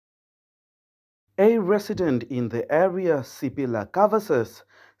A resident in the area, Sibilla Gaweses,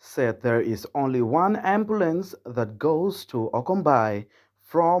 said there is only one ambulance that goes to Okombahe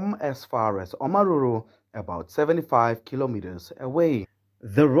from as far as Omaruru, about 75 kilometers away.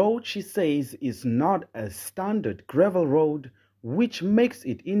 The road, she says, is not a standard gravel road, which makes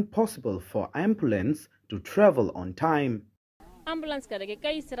it impossible for ambulance to travel on time.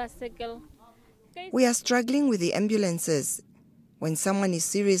 We are struggling with the ambulances. When someone is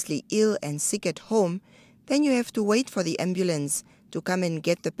seriously ill and sick at home, then you have to wait for the ambulance to come and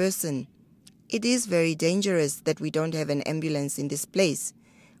get the person. It is very dangerous that we don't have an ambulance in this place.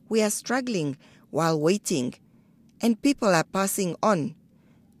 We are struggling while waiting, and people are passing on.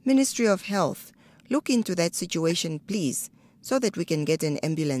 Ministry of Health, look into that situation, please, so that we can get an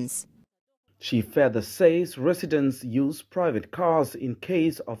ambulance. She further says residents use private cars in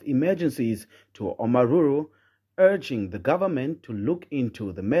case of emergencies to Omaruru, urging the government to look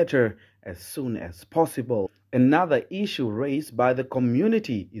into the matter as soon as possible. Another issue raised by the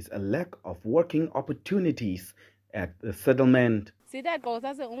community is a lack of working opportunities at the settlement. The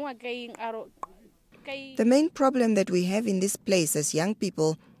main problem that we have in this place as young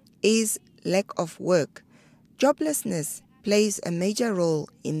people is lack of work. Joblessness plays a major role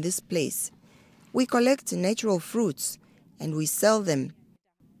in this place. We collect natural fruits and we sell them.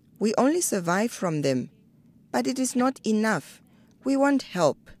 We only survive from them. But it is not enough. We want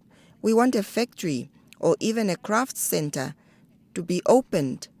help. We want a factory or even a craft center to be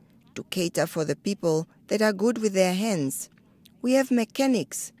opened to cater for the people that are good with their hands. We have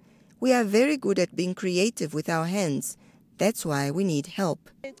mechanics. We are very good at being creative with our hands. That's why we need help.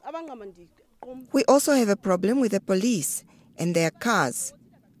 We also have a problem with the police and their cars.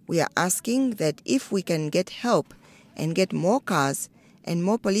 We are asking that if we can get help and get more cars and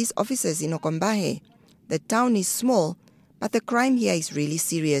more police officers in Okombahe. The town is small, but the crime here is really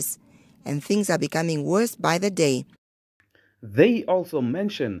serious, and things are becoming worse by the day. They also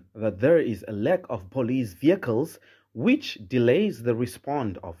mention that there is a lack of police vehicles, which delays the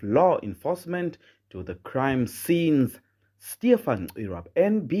response of law enforcement to the crime scenes. Stefan Irab,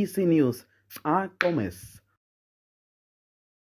 NBC News, Daures.